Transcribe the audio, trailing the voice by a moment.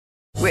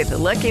With the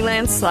Lucky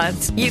Land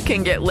Slots, you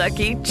can get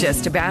lucky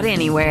just about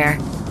anywhere.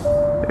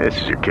 This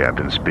is your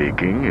captain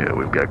speaking.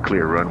 We've got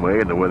clear runway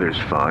and the weather's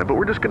fine, but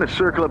we're just going to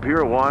circle up here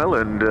a while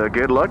and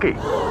get lucky.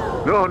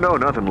 No,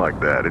 nothing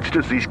like that. It's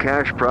just these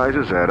cash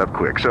prizes add up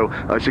quick. So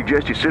I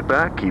suggest you sit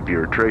back, keep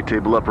your tray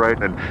table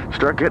upright, and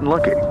start getting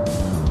lucky.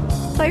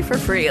 Play for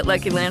free at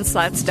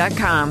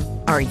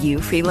LuckyLandSlots.com. Are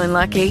you feeling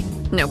lucky?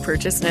 No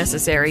purchase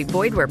necessary.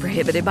 Void where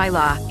prohibited by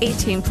law.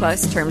 18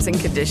 plus terms and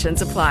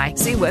conditions apply.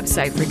 See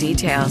website for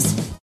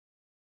details.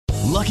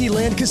 Lucky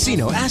Land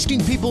Casino,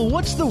 asking people,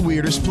 what's the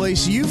weirdest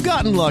place you've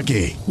gotten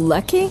lucky?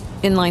 Lucky?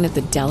 In line at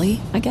the deli,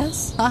 I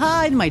guess?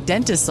 Aha, in my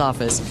dentist's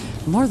office.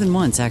 More than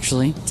once,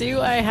 actually.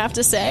 Do I have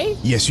to say?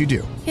 Yes, you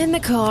do. In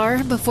the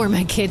car before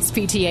my kids'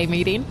 PTA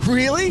meeting.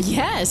 Really?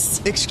 Yes.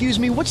 Excuse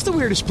me, what's the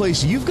weirdest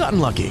place you've gotten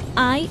lucky?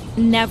 I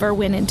never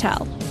win and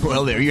tell.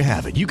 Well, there you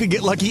have it. You can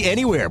get lucky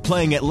anywhere,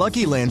 playing at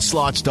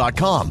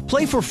LuckyLandSlots.com.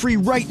 Play for free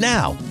right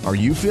now. Are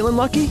you feeling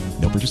lucky?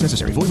 No purchase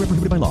necessary. Void where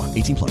prohibited by law.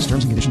 18 plus.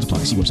 Terms and conditions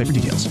apply. See website for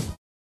details.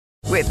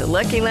 With the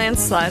Lucky Land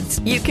Slots,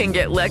 you can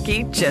get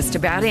lucky just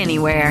about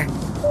anywhere.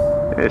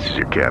 This is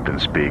your captain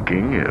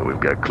speaking. We've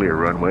got clear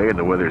runway and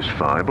the weather's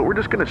fine, but we're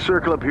just going to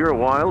circle up here a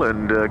while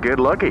and get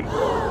lucky.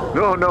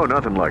 No,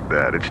 nothing like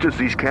that. It's just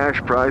these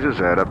cash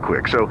prizes add up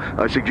quick. So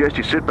I suggest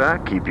you sit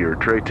back, keep your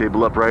tray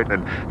table upright,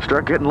 and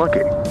start getting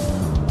lucky.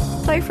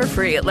 Play for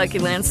free at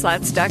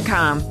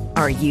LuckyLandSlots.com.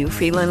 Are you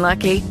feeling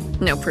lucky?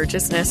 No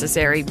purchase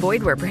necessary.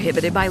 Void where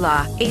prohibited by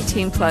law.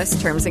 18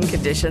 plus terms and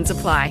conditions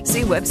apply.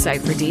 See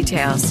website for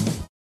details.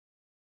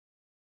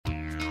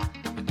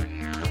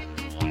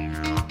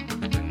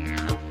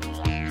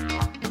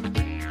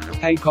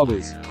 Hey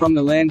Cobbers, from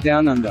the land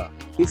down under.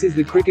 This is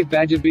the Cricket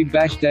Badger Big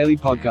Bash Daily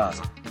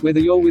Podcast. Whether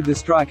you're with the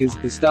Strikers,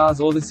 the Stars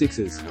or the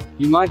Sixers,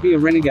 you might be a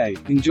renegade,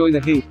 enjoy the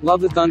heat,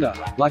 love the thunder,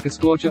 like a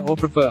scorcher or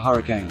prefer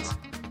hurricanes.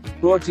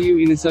 Brought to you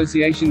in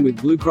association with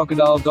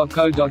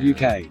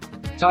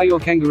bluecrocodile.co.uk. Tie your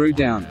kangaroo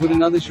down, put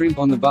another shrimp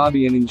on the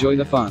barbie and enjoy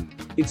the fun.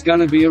 It's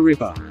gonna be a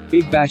ripper.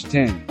 Big Bash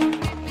 10.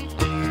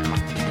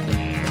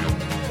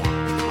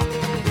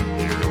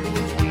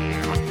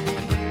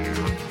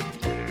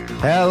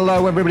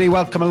 Hello everybody,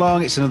 welcome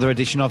along. It's another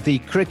edition of the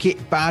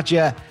Cricket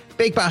Badger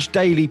Big Bash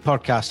Daily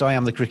Podcast. I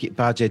am the Cricket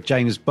Badger,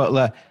 James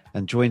Butler,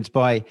 and joined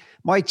by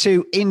my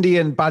two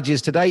Indian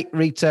badgers today,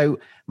 Rito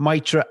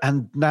Mitra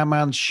and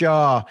Naman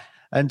Shah.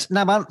 And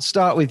Naman,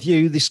 start with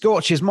you. The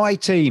Scorchers, my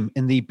team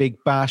in the Big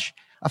Bash,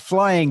 are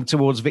flying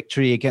towards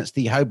victory against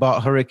the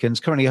Hobart Hurricanes,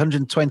 currently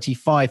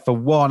 125 for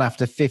 1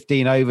 after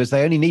 15 overs.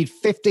 They only need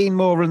 15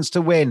 more runs to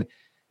win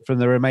from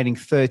the remaining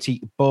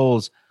 30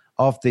 balls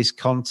of this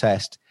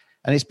contest.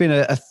 And it's been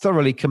a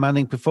thoroughly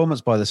commanding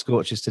performance by the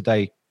Scorchers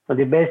today. So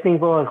the best thing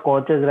for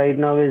Scorchers right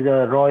now is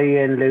Roy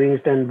and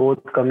Livingston both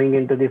coming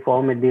into the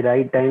form at the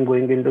right time,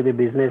 going into the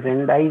business.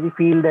 And I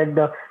feel that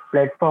the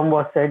platform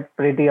was set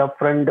pretty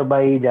upfront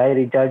by Jai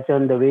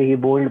Richardson, the way he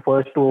bowled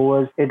first 2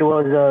 overs. It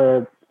was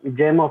a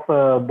gem of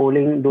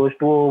bowling those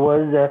 2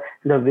 overs.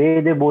 The way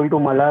they bowled to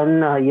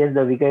Malan, yes,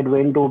 the wicket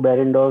went to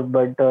Behrendorff,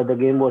 but the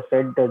game was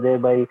set there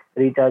by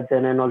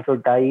Richardson and also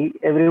Tai.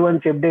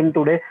 Everyone chipped in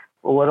today.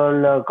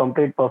 Overall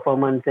complete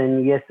performance,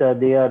 and yes,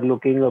 they are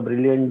looking a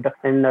brilliant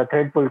and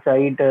threatful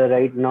side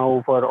right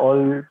now for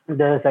all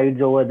the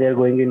sides over there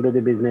going into the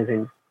business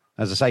end.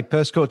 As I say,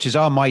 Perth Scorchers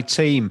are my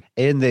team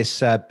in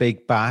this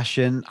Big Bash,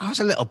 and I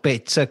was a little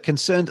bit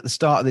concerned at the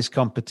start of this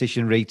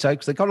competition, Rito,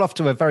 because they got off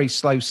to a very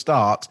slow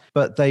start,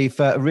 but they've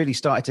really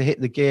started to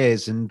hit the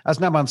gears. And as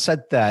Naman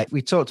said there,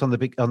 we talked on the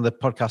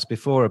podcast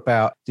before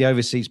about the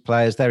overseas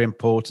players, their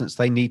importance.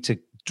 They need to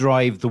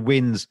drive the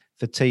wins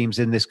for teams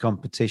in this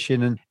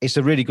competition. And it's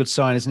a really good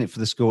sign, isn't it, for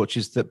the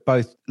Scorchers that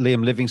both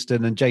Liam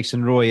Livingstone and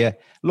Jason Roy are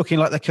looking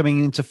like they're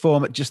coming into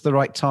form at just the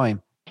right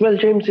time. Well,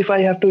 James, if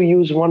I have to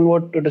use one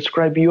word to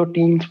describe your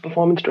team's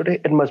performance today,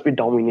 it must be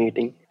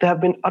dominating. They have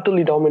been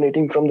utterly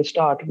dominating from the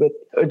start with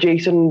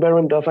Jason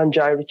Behrendorff and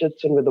Jai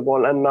Richardson with the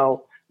ball, and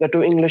now the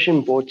 2 English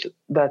imports,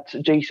 that's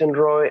Jason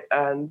Roy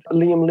and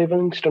Liam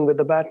Livingstone with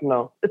the bat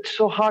now. It's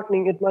so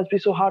heartening. It must be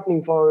so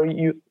heartening for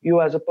you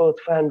as a Perth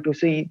fan to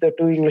see the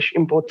 2 English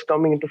imports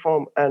coming into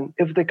form. And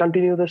if they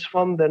continue this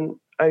form, then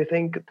I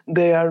think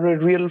they are a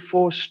real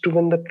force to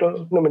win the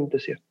tournament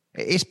this year.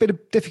 It's been a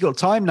difficult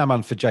time,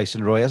 Naman, for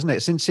Jason Roy, hasn't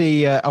it? Since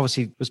he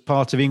obviously was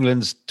part of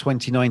England's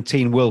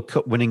 2019 World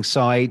Cup winning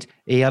side,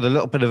 he had a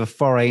little bit of a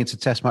foray into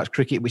Test match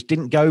cricket, which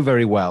didn't go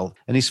very well.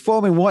 And his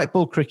form in white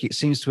ball cricket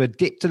seems to have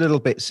dipped a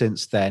little bit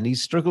since then.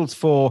 He's struggled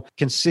for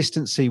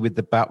consistency with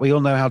the bat. We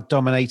all know how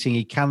dominating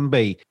he can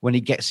be when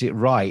he gets it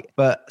right.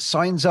 But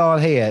signs are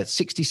here,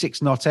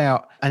 66 not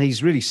out, and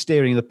he's really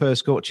steering the Perth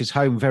Scorchers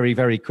home very,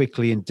 very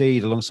quickly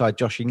indeed, alongside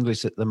Josh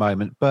Inglis at the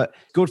moment. But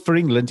good for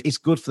England. It's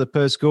good for the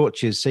Perth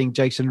Scorchers, seeing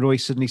Jason Roy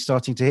suddenly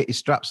starting to hit his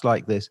straps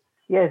like this.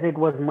 Yes, it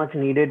was much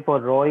needed for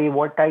Roy.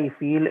 What I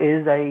feel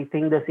is, I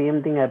think the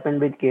same thing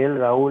happened with KL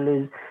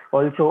Rahul is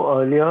also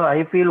earlier.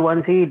 I feel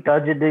once he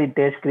touched the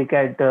Test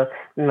cricket,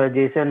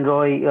 Jason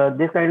Roy,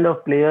 this kind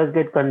of players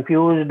get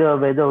confused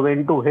whether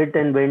when to hit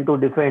and when to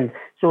defend.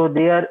 So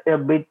they are a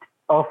bit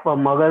of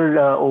Mughal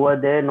over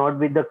there, not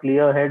with the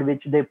clear head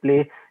which they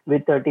play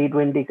with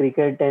T20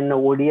 cricket and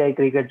ODI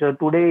cricket. So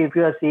today, if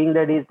you are seeing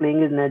that he's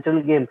playing his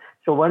natural game,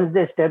 so once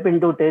they step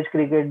into Test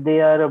cricket, they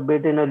are a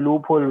bit in a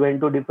loophole when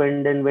to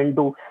defend and when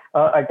to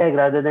attack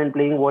rather than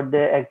playing what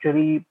they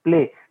actually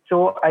play.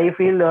 So I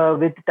feel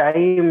with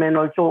time and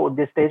also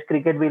this Test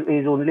cricket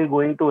is only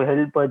going to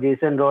help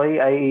Jason Roy.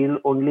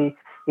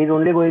 He's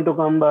only going to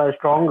come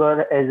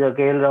stronger as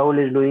KL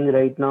Rahul is doing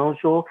right now.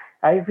 So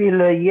I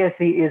feel yes,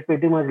 he is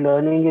pretty much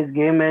learning his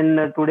game,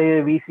 and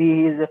today we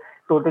see he's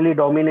totally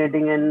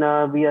dominating,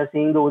 and we are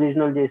seeing the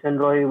original Jason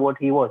Roy, what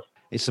he was.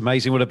 It's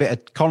amazing what a bit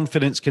of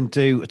confidence can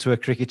do to a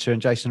cricketer,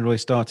 and Jason Roy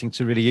starting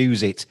to really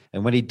use it.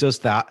 And when he does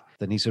that,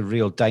 then he's a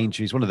real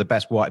danger. He's one of the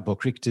best white ball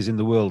cricketers in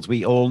the world.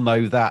 We all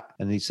know that,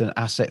 and he's an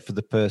asset for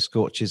the Perth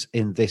Scorchers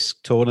in this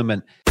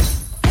tournament.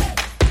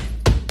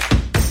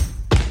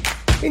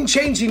 In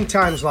changing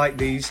times like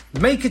these,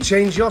 make a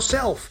change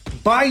yourself.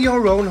 Buy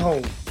your own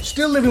home.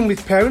 Still living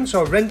with parents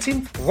or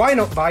renting? Why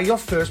not buy your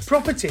first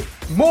property?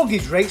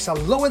 Mortgage rates are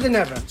lower than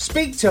ever.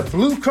 Speak to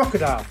Blue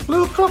Crocodile.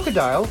 Blue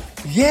Crocodile?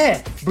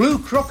 Yeah, Blue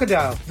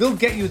Crocodile. They'll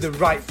get you the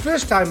right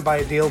first-time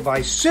buyer deal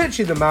by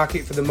searching the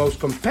market for the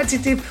most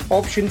competitive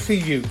option for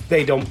you.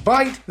 They don't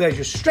bite, they're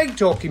just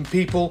straight-talking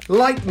people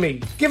like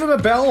me. Give them a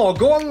bell or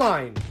go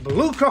online.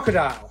 Blue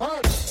Crocodile.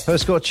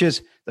 Perth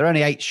Scorchers, they're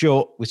only 8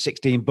 short with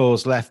 16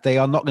 balls left. They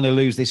are not going to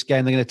lose this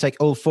game. They're going to take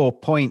all 4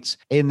 points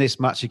in this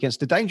match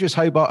against a dangerous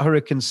Hobart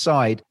Hurricanes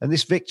side. And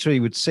this victory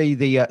would see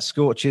the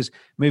Scorchers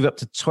move up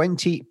to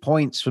 20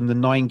 points from the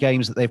 9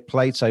 games that they've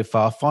played so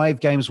far.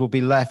 5 games will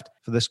be left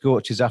for the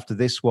Scorchers after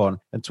this one.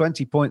 And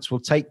 20 points will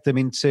take them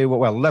into,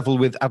 well, level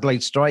with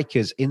Adelaide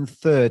Strikers in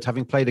third,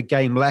 having played a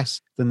game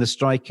less than the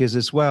Strikers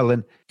as well.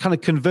 And kind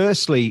of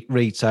conversely,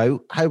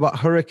 Rito, Hobart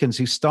Hurricanes,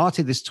 who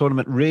started this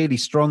tournament really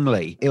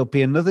strongly, it'll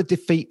be another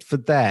defeat for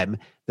them.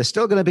 They're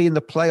still going to be in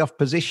the playoff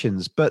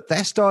positions, but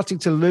they're starting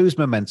to lose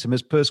momentum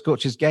as Perth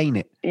Scorchers gain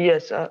it.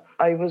 Yes,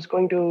 I was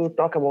going to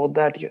talk about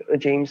that,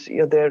 James.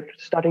 They're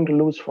starting to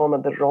lose form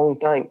at the wrong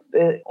time.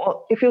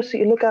 If you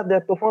look at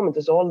their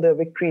performances, all their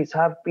victories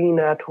have been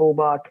at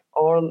Hobart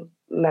or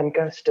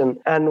Lancaster,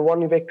 and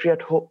one victory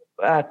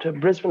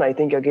at Brisbane, I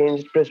think,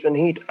 against Brisbane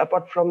Heat.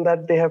 Apart from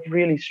that, they have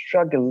really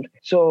struggled.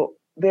 So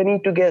they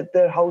need to get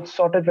their house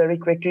sorted very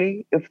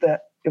quickly if they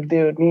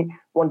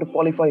want to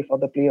qualify for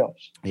the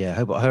playoffs. Yeah,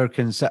 Hobart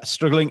Hurricanes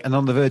struggling and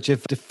on the verge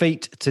of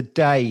defeat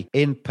today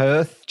in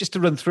Perth. Just to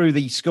run through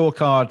the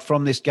scorecard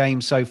from this game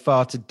so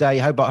far today,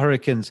 Hobart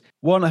Hurricanes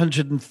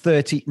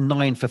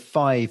 139 for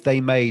 5 they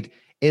made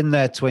in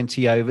their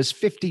 20 overs.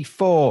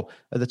 54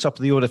 at the top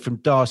of the order from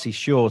Darcy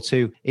Short,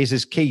 who is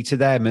as key to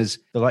them as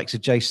the likes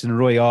of Jason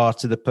Roy are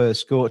to the Perth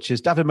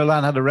Scorchers. David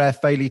Milan had a rare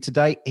failure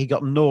today. He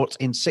got 0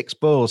 in 6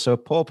 balls, so a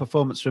poor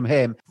performance from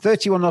him.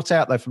 31 not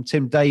out, though, from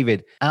Tim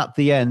David at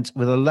the end,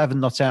 with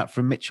 11 not out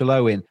from Mitchell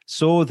Owen.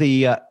 Saw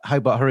the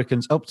Hobart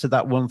Hurricanes up to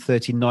that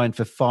 139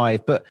 for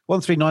 5, but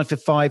 139 for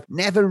 5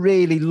 never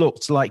really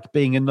looked like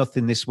being enough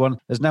in this one.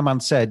 As Naman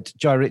said,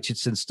 Jai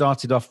Richardson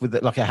started off with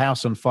like a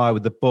house on fire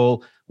with the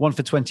ball. 1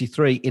 for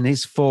 23 in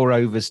his 4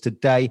 overs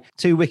today.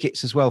 2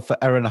 wickets as well for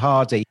Aaron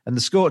Hardy. And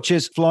the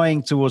Scorchers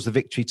flying towards the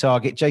victory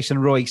target. Jason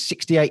Roy,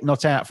 68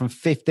 not out from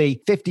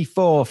 50.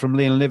 54 from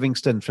Liam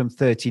Livingston from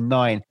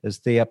 39 as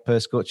the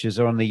Perth Scorchers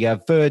are on the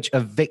verge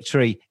of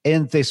victory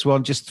in this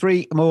one. Just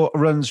 3 more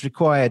runs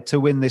required to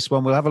win this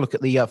one. We'll have a look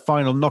at the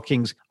final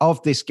knockings of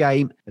this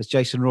game as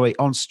Jason Roy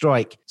on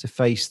strike to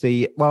face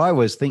the, well, I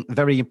always think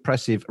very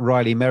impressive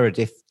Riley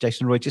Meredith.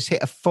 Jason Roy just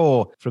hit a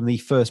 4 from the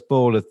first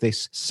ball of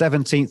this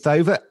 17th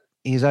over.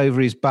 He's over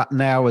his bat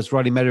now as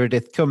Riley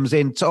Meredith comes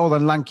in, tall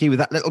and lanky with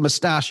that little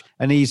moustache,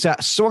 and he's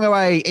swung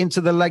away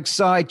into the leg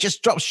side,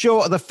 just drops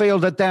short of the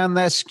fielder down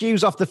there,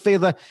 skews off the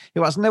fielder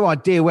who has no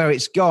idea where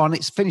it's gone.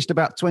 It's finished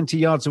about 20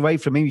 yards away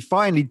from him. He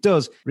finally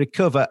does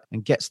recover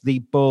and gets the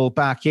ball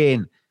back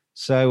in.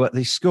 So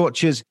the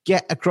Scorchers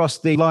get across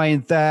the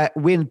line there,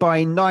 win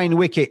by 9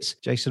 wickets.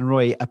 Jason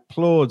Roy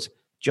applauds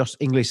Josh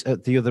Inglis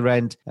at the other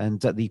end, and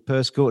the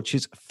Perth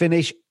Scorchers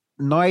finish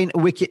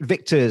 9-wicket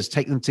victors,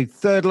 take them to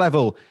third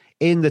level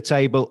in the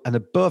table and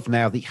above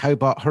now the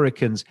Hobart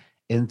Hurricanes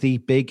in the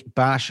Big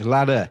Bash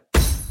ladder.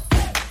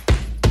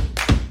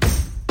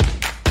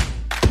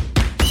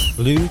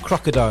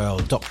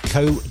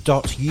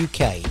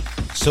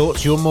 BlueCrocodile.co.uk.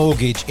 Sort your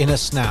mortgage in a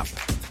snap.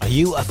 Are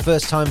you a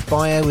first-time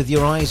buyer with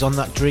your eyes on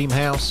that dream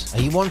house?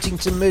 Are you wanting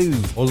to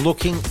move or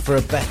looking for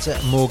a better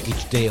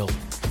mortgage deal?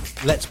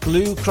 Let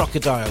Blue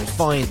Crocodile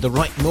find the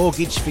right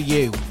mortgage for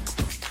you.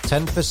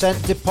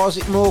 10%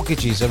 deposit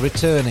mortgages are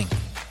returning.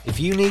 If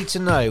you need to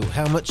know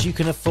how much you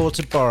can afford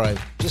to borrow,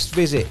 just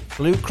visit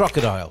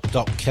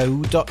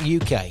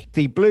bluecrocodile.co.uk.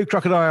 The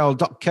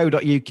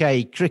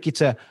bluecrocodile.co.uk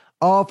cricketer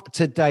of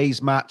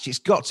today's match. It's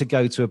got to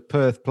go to a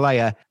Perth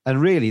player.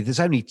 And really, there's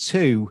only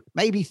 2,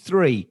 maybe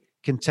 3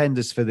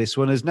 contenders for this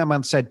one. As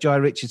Naman said, Jai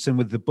Richardson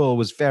with the ball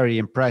was very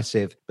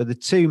impressive. But the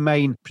 2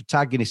 main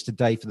protagonists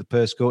today for the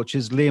Perth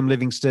Scorchers, Liam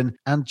Livingston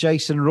and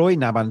Jason Roy,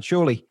 Naman,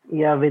 surely.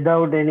 Yeah,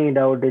 without any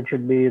doubt, it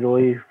should be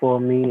Roy for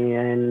me,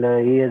 and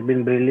he has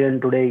been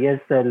brilliant today.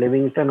 Yes,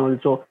 Livingston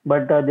also,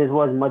 but this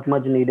was much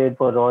needed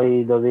for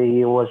Roy. The way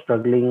he was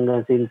struggling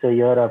since a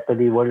year after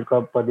the World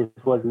Cup, this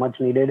was much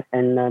needed,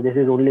 and this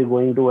is only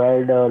going to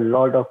add a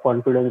lot of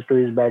confidence to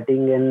his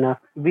batting. And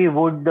we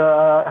would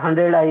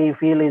 100, I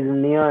feel, is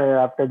near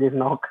after this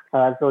knock.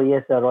 So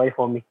yes, Roy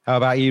for me. How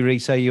about you,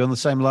 Rita? Are you on the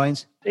same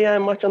lines? Yeah,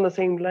 I'm much on the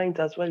same lines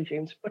as well,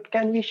 James. But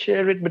can we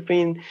share it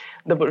between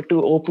the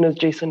two openers,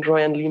 Jason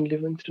Roy and Liam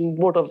Livingston?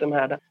 Both of them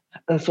had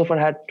so far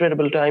had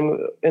terrible time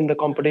in the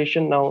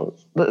competition. Now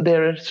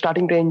they're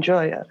starting to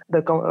enjoy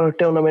the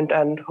tournament,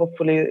 and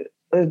hopefully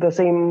the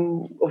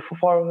same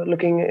for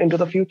looking into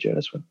the future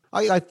as well.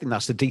 I think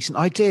that's a decent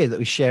idea that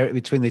we share it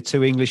between the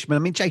two Englishmen. I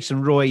mean,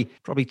 Jason Roy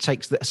probably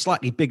takes a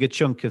slightly bigger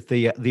chunk of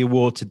the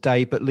award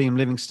today, but Liam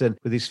Livingston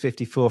with his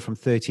 54 from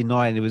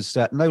 39, it was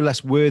no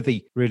less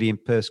worthy, really, in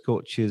Perth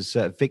Scorchers'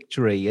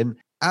 victory. And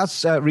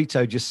as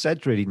Rito just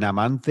said, really,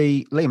 Naman,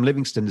 Liam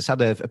Livingston has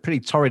had a pretty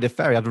torrid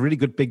affair. He had a really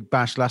good big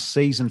bash last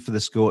season for the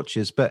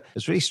Scorchers, but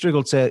has really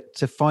struggled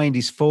to find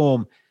his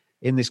form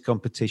in this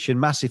competition.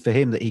 Massive for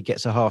him that he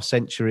gets a half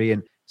century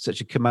and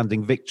such a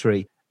commanding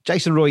victory.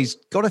 Jason Roy's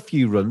got a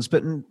few runs,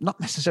 but not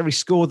necessarily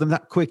scored them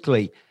that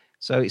quickly.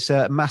 So it's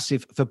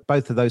massive for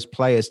both of those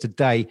players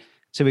today.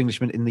 Two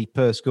Englishmen in the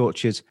Perth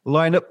Scorchers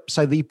lineup.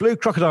 So the Blue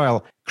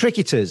Crocodile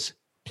cricketers,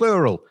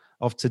 plural,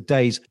 of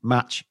today's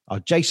match are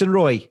Jason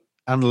Roy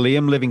and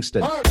Liam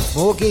Livingston.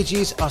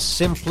 Mortgages are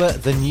simpler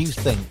than you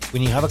think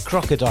when you have a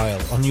crocodile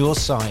on your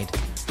side.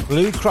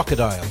 Blue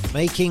Crocodile,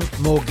 making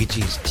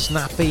mortgages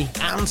snappy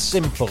and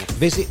simple.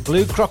 Visit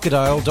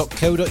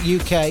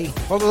bluecrocodile.co.uk,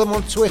 follow them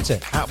on Twitter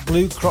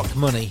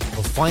 @BlueCrocMoney,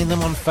 or find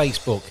them on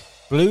Facebook.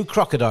 Blue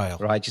Crocodile.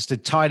 Right, just to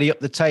tidy up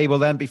the table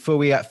then before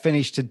we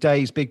finish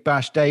today's Big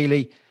Bash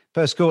Daily.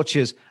 Perth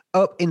Scorchers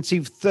up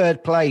into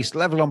third place,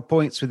 level on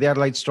points with the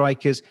Adelaide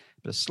Strikers,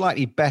 but a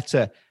slightly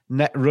better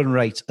net run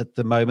rate at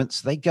the moment.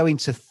 So they go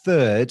into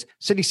third.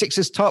 Sydney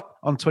Sixers top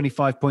on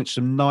 25 points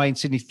from 9.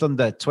 Sydney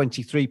Thunder,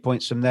 23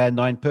 points from their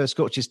 9. Perth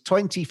Scorchers,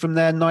 20 from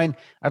their 9.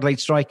 Adelaide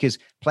Strikers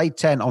played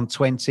 10 on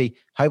 20.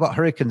 Hobart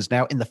Hurricanes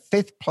now in the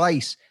 5th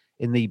place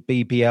in the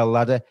BBL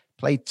ladder,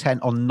 played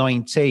 10 on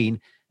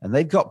 19. And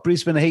they've got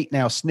Brisbane Heat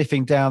now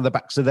sniffing down the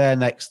backs of their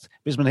necks.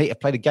 Brisbane Heat have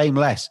played a game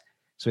less.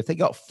 So if they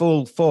got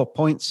full 4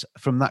 points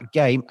from that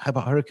game,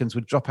 Hobart Hurricanes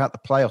would drop out the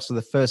playoffs for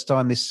the first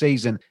time this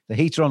season. The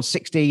Heat are on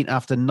 16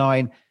 after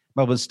 9.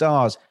 Melbourne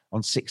Stars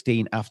on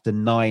 16 after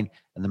 9.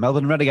 And the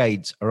Melbourne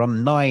Renegades are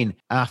on 9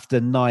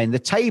 after 9. The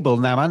table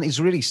now, man,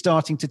 is really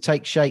starting to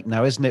take shape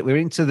now, isn't it? We're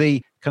into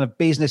the kind of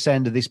business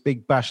end of this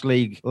Big Bash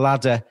League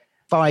ladder.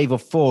 5 or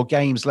 4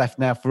 games left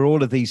now for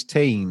all of these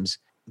teams.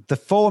 The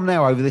form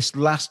now over this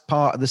last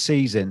part of the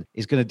season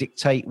is going to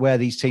dictate where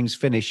these teams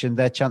finish and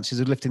their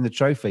chances of lifting the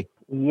trophy.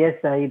 Yes,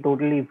 I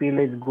totally feel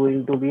it's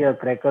going to be a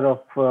cracker of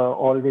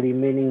all the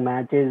remaining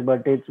matches,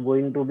 but it's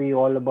going to be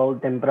all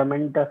about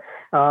temperament.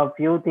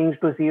 Few things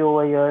to see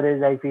over here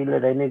is I feel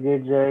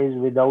Renegades is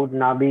without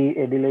Nabi,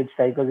 Adelaide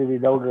Strikers is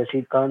without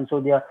Rashid Khan,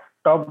 so their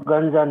top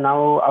guns are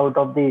now out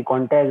of the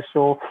context.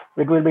 So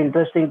it will be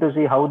interesting to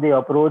see how they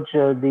approach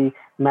the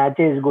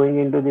matches going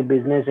into the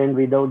business end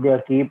without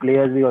their key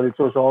players. We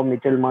also saw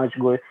Mitchell Marsh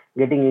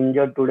getting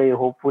injured today.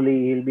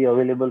 Hopefully he'll be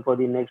available for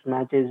the next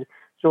matches.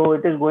 So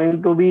it is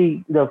going to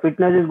be, the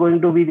fitness is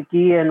going to be the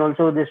key, and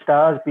also the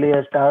star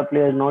players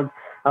not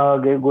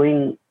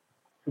going,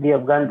 the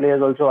Afghan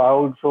players also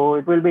out. So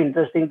it will be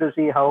interesting to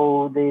see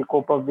how they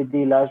cope up with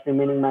the last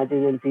remaining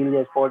matches and seal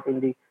their spot in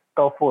the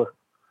top 4.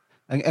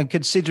 And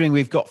considering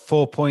we've got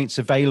 4 points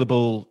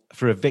available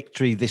for a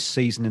victory this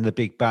season in the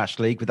Big Bash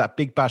League, with that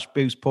Big Bash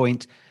boost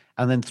point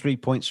and then 3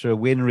 points for a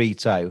win,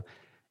 Rito,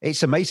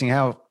 it's amazing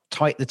how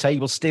tight the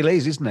table still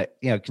is, isn't it?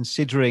 You know,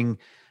 considering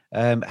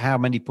how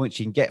many points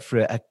you can get for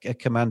a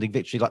commanding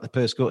victory like the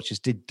Perth Scorchers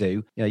did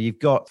do. You know, you've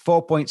got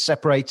 4 points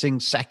separating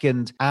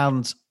second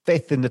and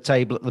fifth in the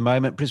table at the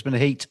moment. Brisbane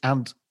Heat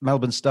and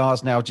Melbourne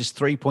Stars now just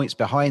 3 points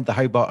behind the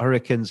Hobart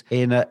Hurricanes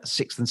in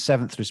 6th and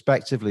 7th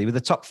respectively, with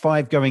the top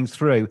 5 going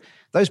through.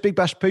 Those Big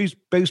Bash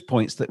boost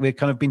points that we've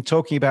kind of been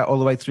talking about all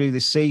the way through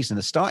this season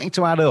are starting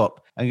to add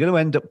up and going to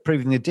end up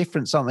proving the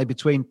difference, aren't they,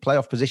 between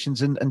playoff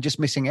positions and just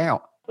missing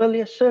out. Well,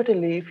 yes,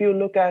 certainly. If you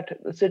look at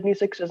Sydney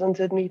Sixers and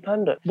Sydney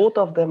Thunder, both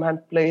of them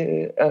had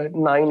played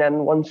 9 and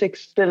 1-6.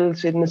 Still,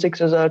 Sydney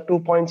Sixers are 2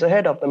 points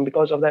ahead of them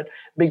because of that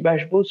Big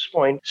Bash boost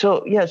point.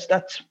 So, yes,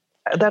 that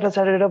has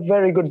added a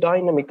very good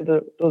dynamic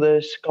to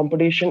this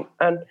competition.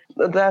 And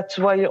that's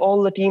why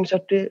all the teams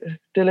are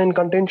still in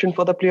contention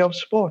for the playoff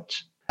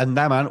spots. And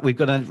now, man, we've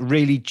got a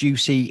really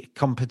juicy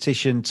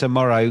competition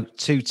tomorrow.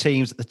 2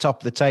 teams at the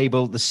top of the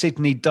table. The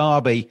Sydney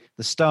Derby,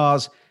 the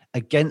Stars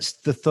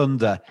against the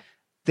Thunder.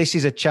 This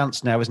is a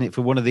chance now, isn't it,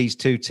 for one of these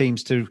 2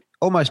 teams to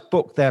almost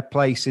book their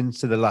place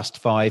into the last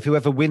 5.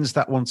 Whoever wins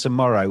that one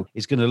tomorrow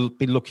is going to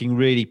be looking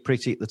really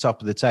pretty at the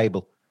top of the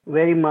table.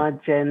 Very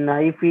much, and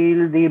I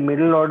feel the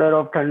middle order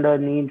of Thunder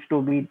needs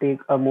to take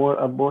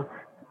more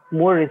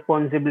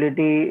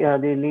responsibility.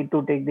 They need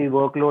to take the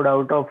workload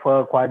out of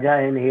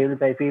Khwaja and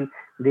Hales. I feel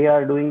they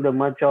are doing the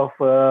much of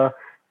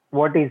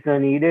what is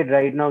needed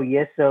right now.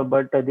 Yes,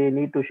 but they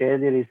need to share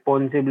the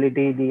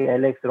responsibility. The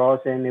Alex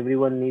Ross and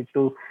everyone needs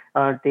to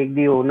take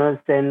the onus,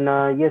 and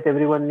yes,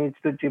 everyone needs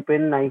to chip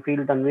in. I feel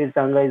Tanvir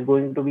Sangha is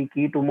going to be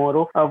key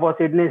tomorrow. For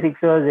Sydney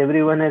Sixers,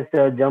 everyone has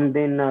jumped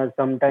in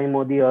sometime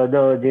or the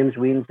other. James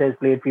Williams has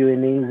played few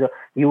innings.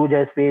 Hughes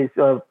has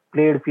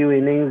played few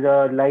innings.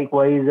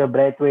 Likewise,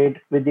 Braithwaite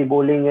with the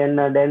bowling, and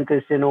Dan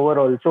Christian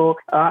overall. So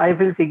I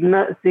feel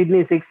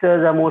Sydney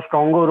Sixers are more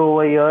stronger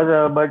over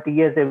here. But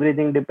yes,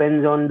 everything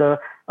depends on the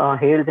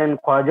Hales and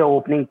Khwaja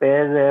opening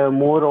pair.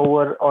 More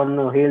over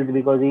on Hales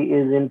because he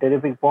is in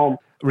terrific form.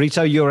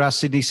 Rito, you're our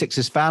Sydney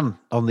Sixers fan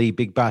on the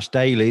Big Bash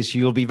Dailies.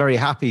 You'll be very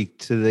happy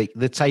to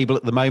the table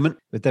at the moment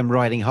with them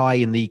riding high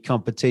in the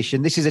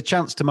competition. This is a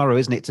chance tomorrow,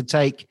 isn't it, to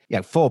take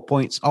 4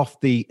 points off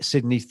the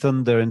Sydney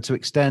Thunder and to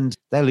extend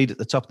their lead at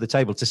the top of the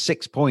table to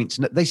 6 points.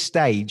 And at this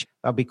stage,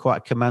 that'll be quite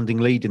a commanding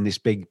lead in this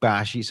Big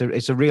Bash.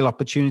 It's a real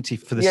opportunity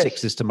for the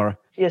Sixers tomorrow.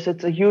 Yes,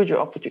 it's a huge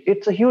opportunity.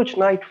 It's a huge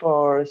night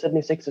for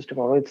Sydney Sixers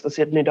tomorrow. It's the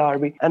Sydney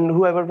Derby, and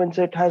whoever wins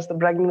it has the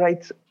bragging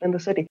rights in the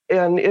city.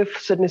 And if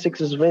Sydney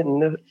Sixers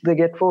win, they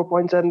get 4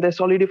 points and they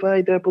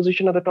solidify their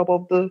position at the top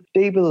of the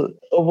table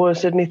over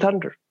Sydney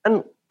Thunder.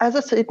 And as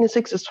a Sydney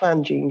Sixers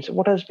fan, James,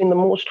 what has been the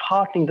most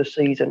heartening this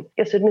season?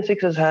 Yes, Sydney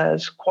Sixers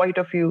has quite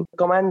a few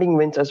commanding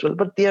wins as well,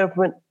 but they have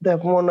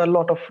won a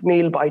lot of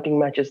nail-biting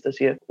matches this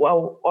year.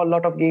 Wow, a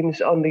lot of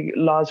games on the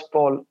last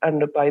ball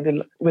and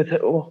with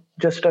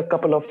just a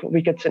couple of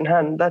wickets in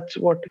hand. That's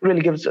what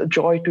really gives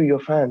joy to your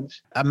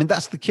fans. I mean,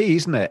 that's the key,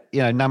 isn't it?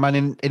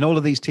 Naman, in all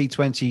of these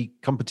T20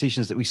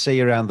 competitions that we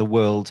see around the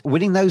world,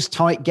 winning those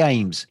tight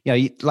games,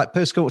 like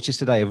Perth Scorchers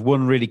today have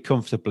won really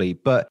comfortably,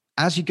 but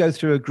as you go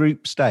through a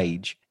group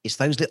stage, it's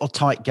those little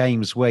tight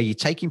games where you're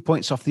taking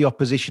points off the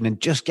opposition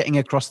and just getting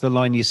across the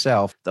line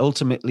yourself that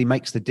ultimately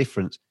makes the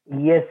difference.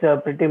 Yes,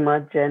 pretty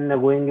much. And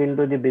going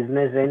into the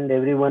business end,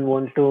 everyone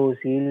wants to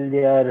seal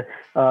their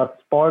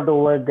spot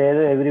over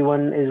there.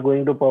 Everyone is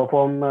going to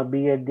perform,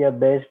 be at their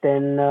best.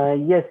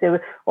 And yes,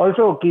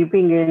 also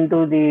keeping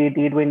into the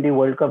T20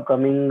 World Cup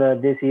coming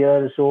this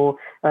year. So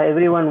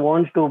everyone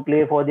wants to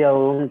play for their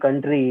own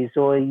country.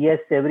 So yes,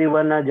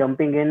 everyone are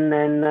jumping in,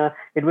 and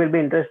it will be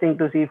interesting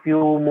to see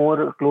few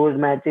more close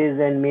matches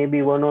and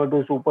maybe 1 or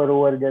 2 super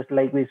over, just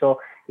like we saw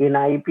in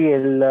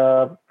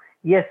IPL.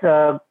 Yes,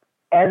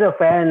 as a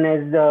fan,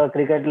 as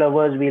cricket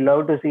lovers, we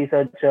love to see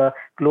such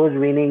close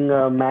winning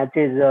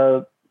matches.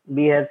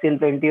 We have seen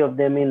plenty of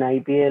them in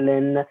IPL,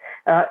 and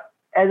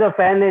as a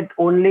fan, it's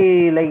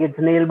only it's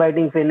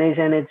nail-biting finish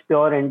and it's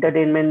pure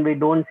entertainment. We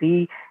don't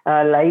see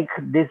like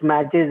these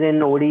matches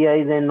in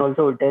ODIs and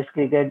also Test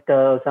cricket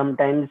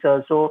sometimes.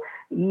 So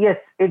yes,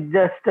 it's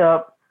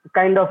just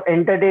kind of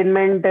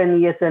entertainment,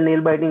 and yes,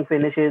 nail-biting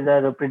finishes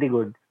are pretty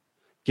good.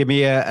 Give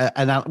me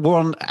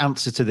one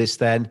answer to this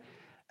then.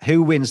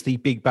 Who wins the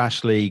Big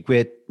Bash League?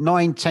 We're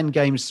 9-10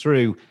 games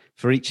through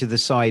for each of the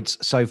sides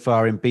so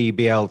far in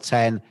BBL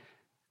 10.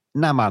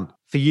 Naman,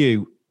 for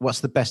you,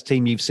 what's the best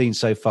team you've seen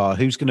so far?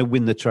 Who's going to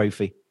win the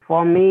trophy?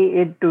 For me,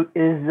 it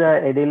is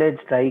Adelaide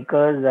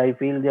Strikers. I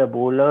feel their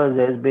bowlers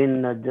has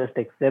been just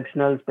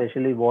exceptional,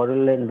 especially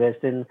Worrell and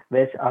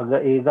West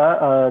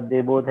Aga.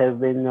 They both have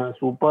been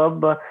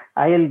superb.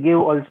 I'll give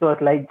also a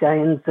slight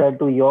chance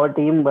to your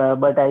team,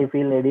 but I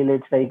feel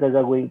Adelaide Strikers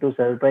are going to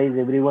surprise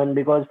everyone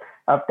because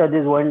after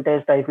this one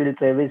test, I feel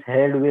Travis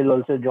Head will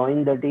also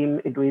join the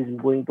team. It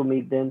is going to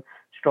make them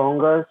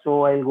stronger.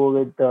 So I'll go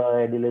with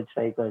Adelaide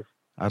Strikers.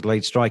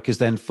 Adelaide Strikers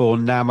then for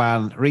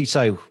Naman.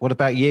 Rito, what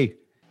about you?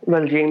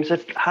 Well, James,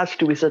 it has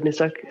to be Sydney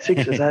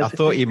Sixers. I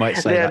thought you might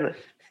say that.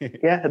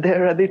 Yeah,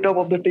 they're at the top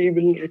of the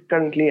table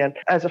currently, and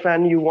as a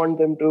fan, you want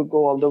them to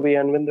go all the way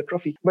and win the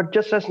trophy. But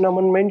just as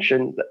Naman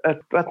mentioned,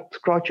 Perth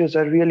Scorchers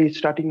are really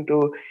starting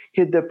to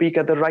hit their peak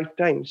at the right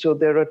time, so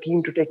they're a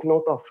team to take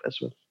note of as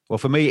well. Well,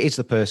 for me, it's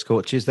the Perth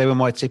Scorchers. They were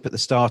my tip at the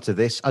start of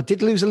this. I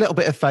did lose a little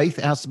bit of faith,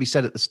 it has to be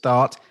said, at the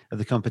start of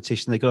the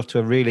competition. They got off to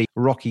a really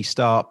rocky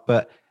start,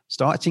 but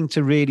starting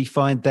to really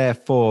find their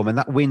form. And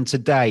that win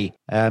today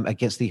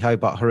against the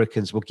Hobart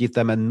Hurricanes will give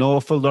them an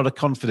awful lot of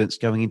confidence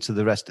going into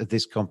the rest of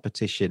this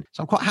competition.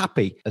 So I'm quite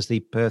happy as the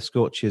Perth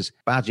Scorchers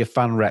Badger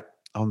fan rep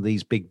on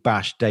these Big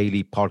Bash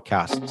daily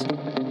podcasts.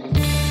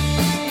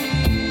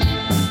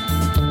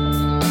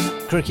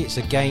 Cricket's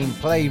a game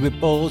played with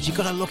balls. You've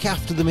got to look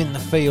after them in the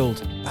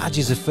field.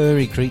 Badgers are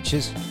furry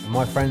creatures. And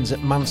my friends at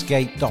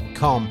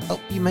manscaped.com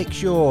help you make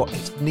sure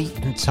it's neat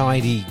and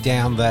tidy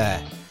down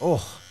there.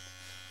 Oh,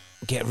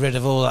 get rid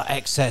of all that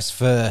excess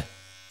fur.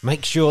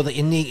 Make sure that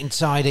you're neat and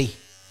tidy.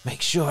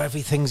 Make sure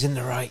everything's in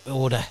the right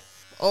order.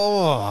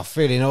 Oh,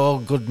 feeling all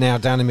good now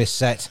down in my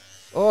set.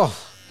 Oh,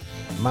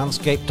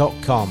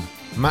 manscaped.com.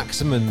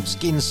 Maximum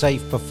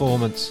skin-safe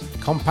performance,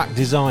 compact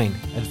design,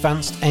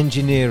 advanced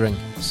engineering,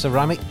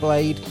 ceramic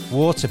blade,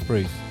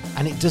 waterproof.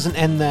 And it doesn't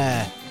end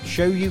there.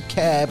 Show you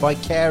care by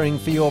caring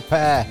for your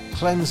pair.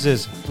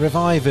 Cleansers,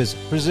 revivers,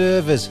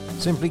 preservers.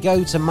 Simply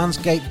go to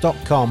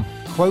manscaped.com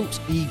quote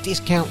the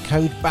discount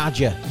code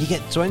BADGER. You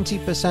get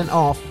 20%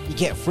 off, you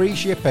get free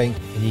shipping,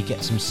 and you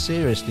get some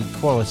seriously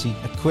quality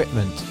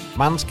equipment.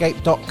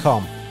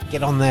 Manscaped.com.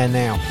 Get on there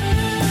now.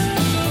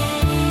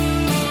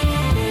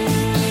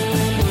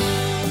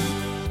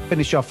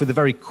 Finish off with a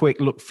very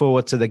quick look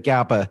forward to the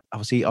Gabba.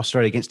 Obviously,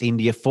 Australia against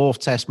India, 4th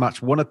Test match,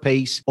 one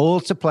apiece, all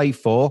to play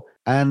for.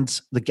 And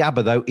the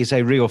Gabba, though, is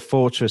a real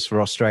fortress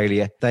for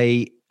Australia.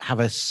 They have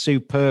a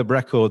superb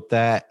record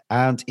there,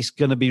 and it's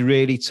going to be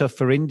really tough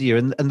for India.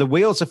 And the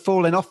wheels are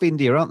falling off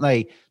India, aren't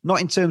they?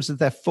 Not in terms of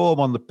their form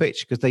on the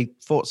pitch, because they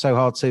fought so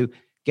hard to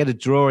get a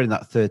draw in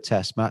that 3rd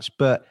Test match.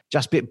 But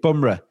Jasprit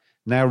Bumrah,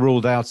 now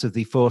ruled out of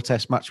the 4th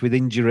Test match with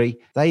injury.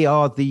 They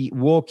are the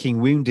walking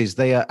woundeds.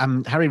 They are.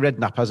 Harry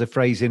Redknapp has a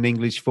phrase in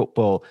English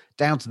football: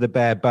 down to the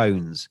bare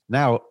bones.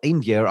 Now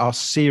India are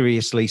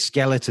seriously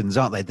skeletons,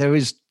 aren't they? There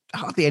is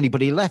hardly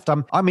anybody left.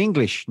 I'm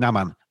English,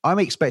 Naman. I'm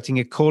expecting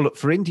a call up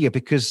for India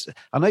because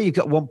I know you've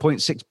got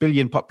 1.6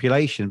 billion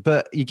population,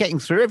 but you're getting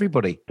through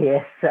everybody.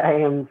 Yes, I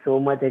am so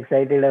much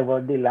excited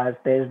about the last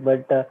test,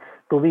 but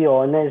to be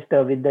honest,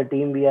 with the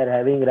team we are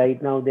having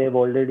right now, they've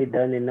already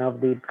done enough.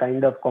 The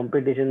kind of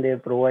competition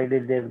they've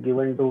provided, they've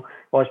given to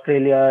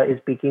Australia is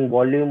speaking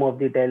volume of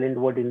the talent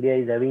what India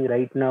is having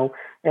right now.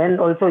 And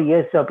also,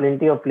 yes,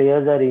 plenty of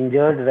players are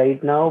injured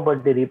right now,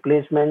 but the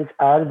replacements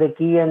are the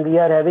key, and we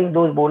are having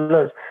those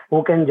bowlers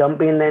who can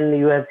jump in. And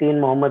you have seen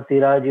Mohammad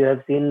Siraj, you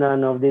have seen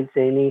Navdeep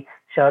Saini,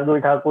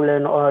 Shardul Thakur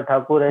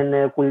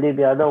and Kuldeep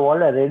Yadav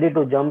all are ready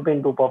to jump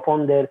in to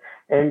perform there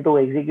and to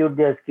execute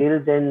their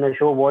skills and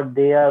show what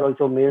they are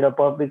also made up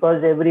of,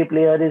 because every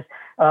player is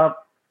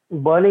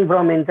burning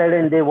from inside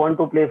and they want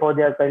to play for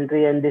their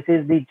country. And this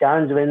is the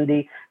chance when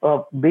the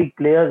big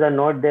players are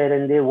not there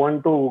and they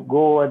want to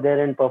go over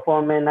there and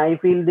perform. And I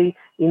feel the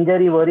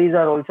injury worries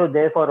are also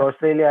there for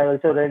Australia. I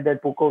also read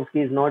that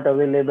Pukovski is not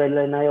available,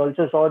 and I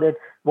also saw that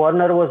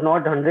Warner was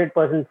not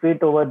 100%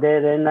 fit over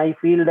there. And I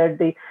feel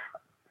that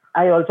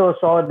I also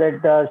saw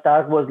that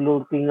Stark was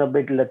looking a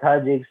bit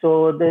lethargic.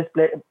 So this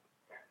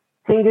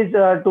thing is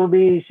to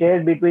be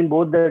shared between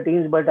both the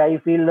teams. But I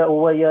feel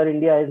over here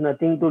India has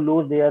nothing to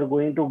lose. They are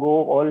going to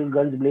go all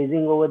guns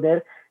blazing over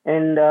there.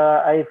 And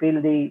I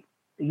feel the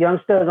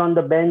youngsters on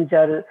the bench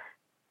are,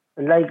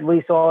 like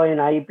we saw in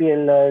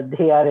IPL,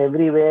 they are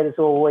everywhere.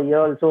 So over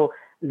here also,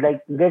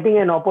 like getting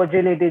an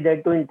opportunity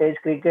that to in Test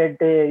cricket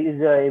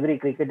is every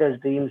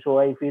cricketer's dream. So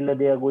I feel that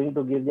they are going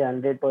to give the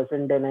 100%,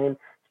 and I'm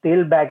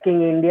still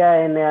backing India.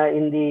 And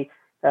in the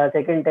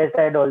second test,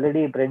 I had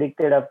already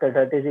predicted after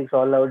 36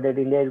 all out that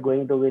India is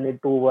going to win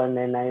it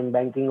 2-1, and I am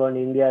banking on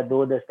India,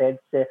 though the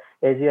stats,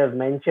 as you have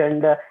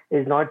mentioned,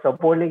 is not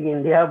supporting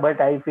India.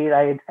 But I feel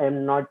I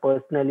am not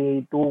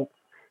personally too,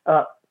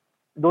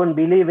 don't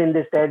believe in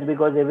the stats,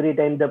 because every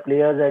time the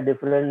players are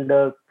different,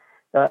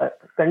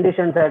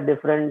 conditions are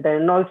different.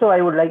 And also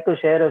I would like to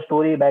share a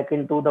story back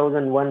in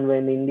 2001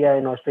 when India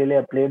and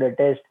Australia played a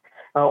test.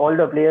 All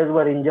the players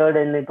were injured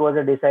and it was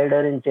a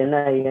decider in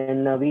Chennai,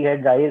 and we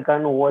had Zahir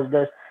Khan who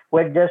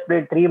had just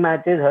played 3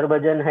 matches.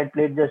 Harbhajan had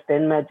played just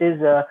 10 matches.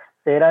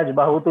 Sehraj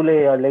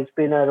Bahutule, a leg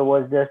spinner,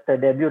 was just a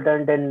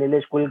debutant, and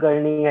Nilesh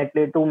Kulkarni had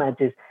played 2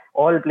 matches.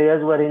 All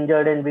players were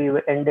injured, and we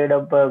ended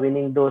up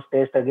winning those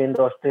tests against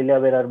Australia,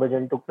 where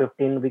Harbhajan took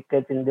 15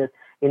 wickets in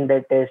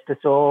that test.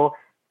 So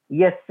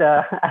yes,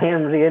 I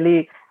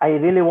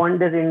really want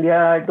this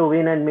India to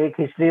win and make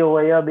history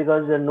over here,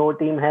 because no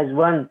team has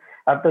won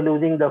after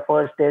losing the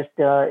first test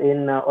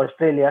in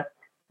Australia.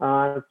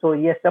 So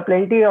yes,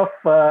 plenty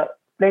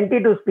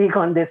to speak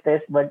on this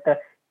test, but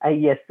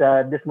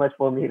this much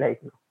for me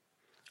right now.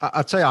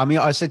 I'll tell you, I mean,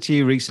 I said to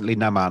you recently,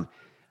 Naman,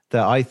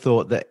 that I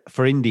thought that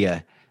for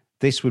India,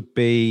 this would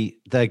be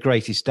their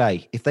greatest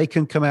day. If they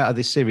can come out of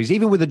this series,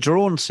 even with a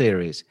drawn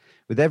series,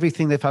 with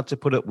everything they've had to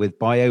put up with,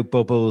 bio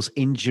bubbles,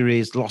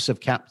 injuries, loss of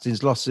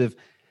captains, loss of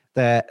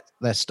their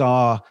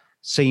star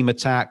seam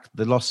attack,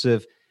 the loss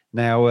of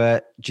now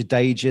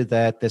Jadeja,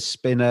 their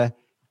spinner.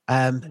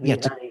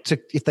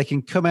 If they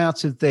can come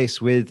out of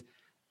this with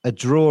a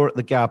draw at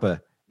the Gabba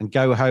and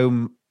go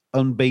home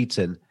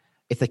unbeaten,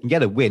 if they can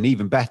get a win,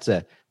 even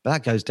better. But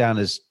that goes down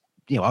as,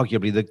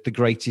 arguably the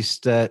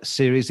greatest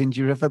series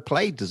India ever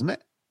played, doesn't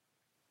it?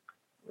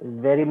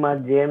 Very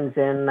much, James.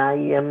 And I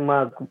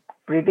am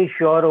pretty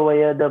sure over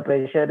here the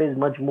pressure is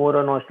much more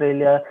on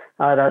Australia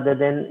rather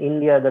than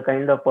India. The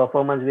kind of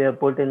performance we have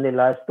put in the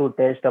last 2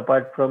 tests,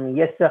 apart from,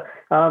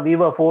 we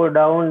were 4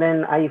 down,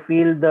 and I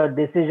feel the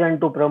decision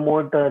to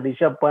promote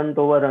Rishabh Pant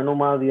over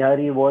Hanuma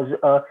Vihari was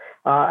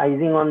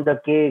icing on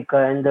the cake,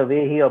 and the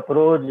way he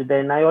approached.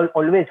 And I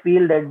always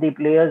feel that the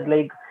players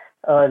like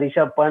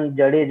Rishabh Pant,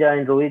 Jadeja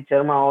and Rohit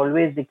Sharma are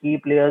always the key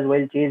players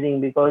while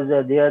chasing, because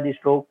they are the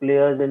stroke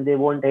players and they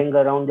won't hang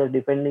around just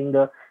defending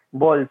the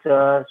balls.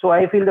 So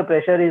I feel the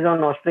pressure is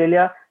on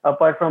Australia.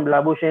 Apart from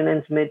Labuschagne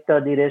and Smith,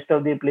 the rest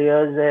of the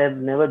players have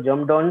never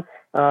jumped on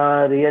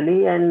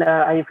really. And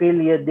I feel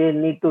they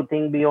need to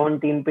think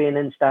beyond Tim Paine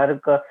and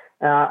Stark.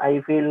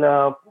 I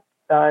feel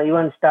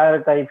even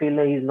Stark, I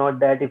feel he's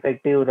not that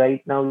effective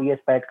right now. Yes,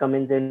 Pat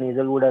Cummins and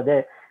Hazelwood are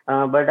there.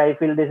 But I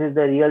feel this is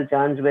the real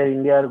chance where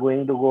India are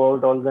going to go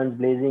out all guns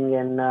blazing,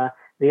 and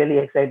really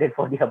excited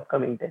for the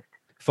upcoming test.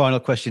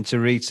 Final question to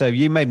Reed. So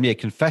you made me a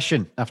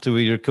confession after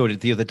we recorded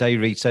the other day,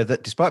 Reed, so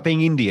that despite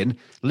being Indian,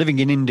 living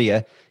in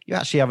India, you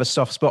actually have a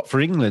soft spot for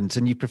England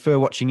and you prefer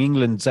watching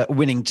England's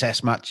winning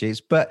test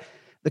matches. But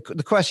the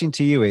question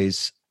to you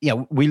is,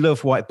 we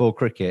love white ball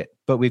cricket,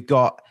 but we've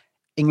got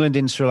England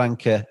in Sri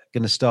Lanka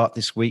going to start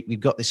this week. We've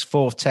got this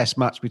 4th test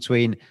match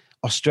between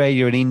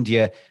Australia and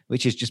India,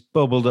 which has just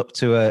bubbled up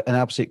to an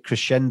absolute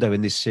crescendo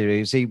in this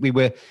series. We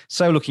were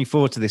so looking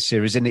forward to this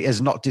series and it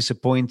has not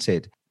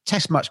disappointed.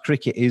 Test match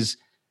cricket is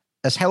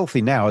as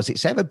healthy now as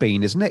it's ever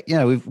been, isn't it?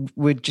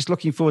 We're just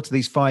looking forward to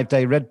these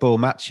 5-day red ball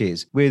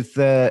matches with,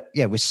 we're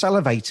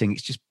salivating.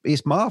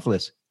 It's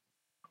marvellous.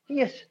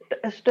 Yes,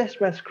 as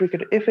test match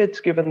cricket, if it's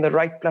given the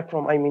right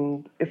platform,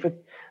 if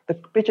the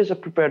pitches are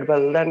prepared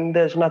well, then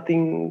there's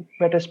nothing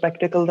better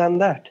spectacle than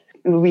that.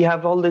 We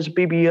have all this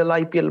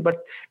BBL, IPL,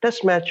 but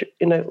test match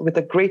with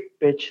a great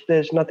pitch,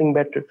 there's nothing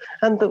better.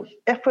 And the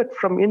effort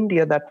from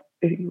India that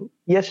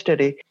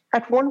yesterday,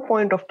 at one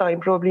point of time,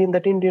 probably in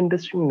that Indian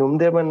dressing room,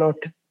 there were not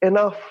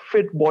enough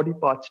fit body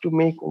parts to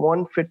make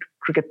one fit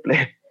cricket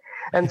player.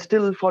 And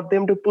still for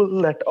them to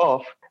pull that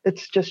off,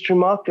 it's just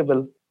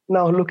remarkable.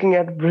 Now looking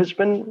at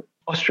Brisbane,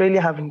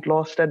 Australia haven't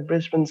lost at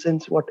Brisbane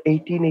since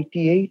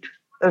 1888?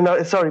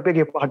 No, sorry, beg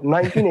your pardon,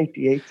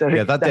 1988. Sorry,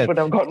 yeah, that's what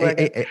I've got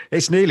right.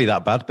 It's nearly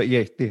that bad, but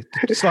yeah,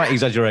 slight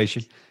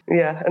exaggeration.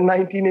 Yeah,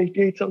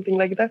 1988, something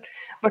like that.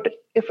 But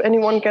if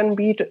anyone can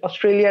beat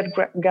Australia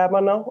at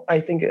Gabba now,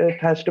 I think it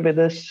has to be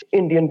this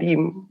Indian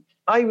team.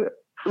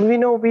 We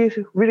know we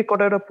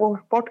recorded a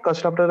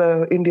podcast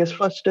after India's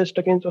first test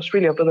against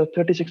Australia after the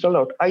 36 all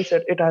out. I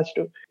said it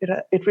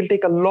will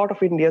take a lot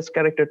of India's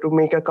character to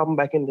make a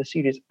comeback in the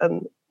series.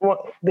 And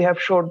they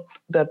have showed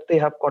that they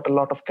have got a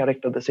lot of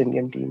character, this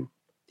Indian team.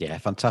 Yeah,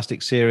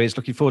 fantastic series.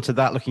 Looking forward to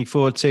that. Looking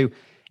forward to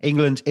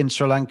England in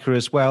Sri Lanka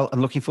as well.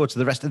 And looking forward to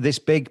the rest of this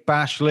Big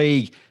Bash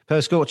League.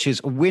 Perth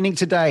Scorchers winning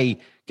today,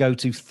 go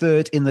to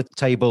 3rd in the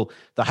table.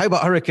 The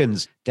Hobart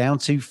Hurricanes down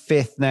to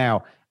 5th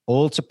now.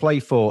 All to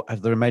play for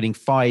of the remaining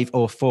 5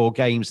 or 4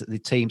 games that the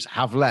teams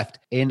have left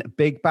in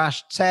Big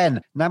Bash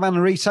 10.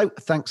 Naman Rito,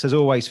 thanks as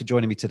always for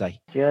joining me today.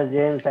 Cheers,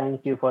 James.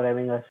 Thank you for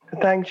having us.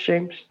 Thanks,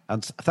 James.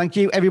 And thank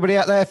you, everybody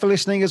out there, for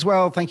listening as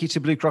well. Thank you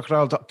to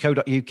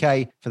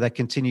bluecrocodile.co.uk for their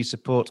continued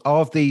support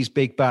of these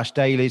Big Bash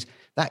dailies.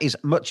 That is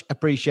much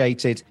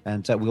appreciated.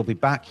 And we'll be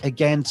back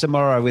again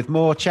tomorrow with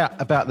more chat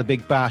about the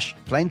Big Bash.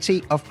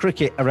 Plenty of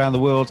cricket around the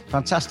world.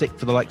 Fantastic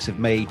for the likes of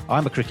me.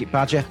 I'm a cricket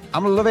badger.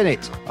 I'm loving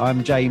it.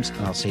 I'm James,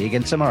 and I'll see you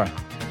again tomorrow.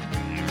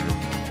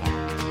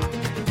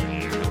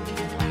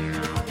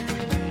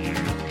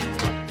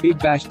 Big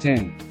Bash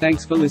 10.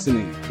 Thanks for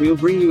listening. We'll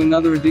bring you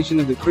another edition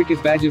of the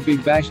Cricket Badger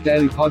Big Bash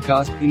Daily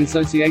Podcast in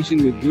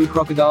association with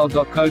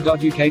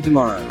bluecrocodile.co.uk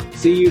tomorrow.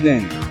 See you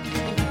then.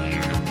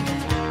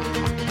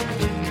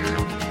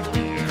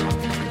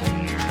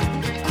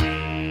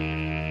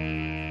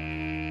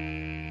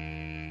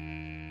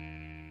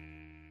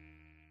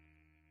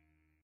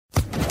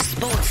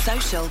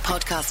 Social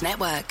Podcast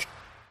Network.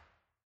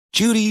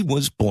 Judy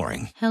was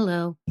boring.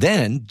 Hello.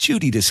 Then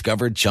Judy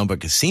discovered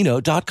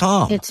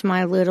ChumbaCasino.com. It's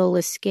my little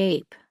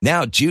escape.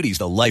 Now Judy's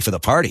the life of the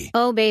party.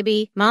 Oh,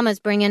 baby, mama's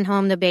bringing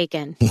home the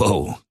bacon.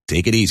 Whoa,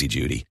 take it easy,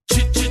 Judy.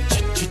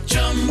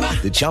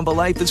 The Chumba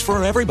life is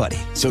for everybody.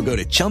 So go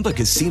to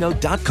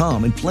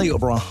ChumbaCasino.com and play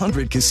over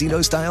 100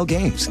 casino-style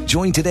games.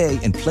 Join today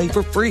and play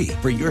for free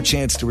for your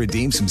chance to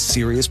redeem some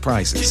serious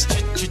prizes.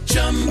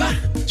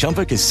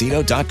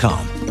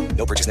 ChumbaCasino.com.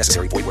 No purchase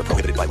necessary. Void where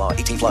prohibited by law.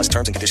 18+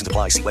 terms and conditions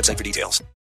apply. See website for details.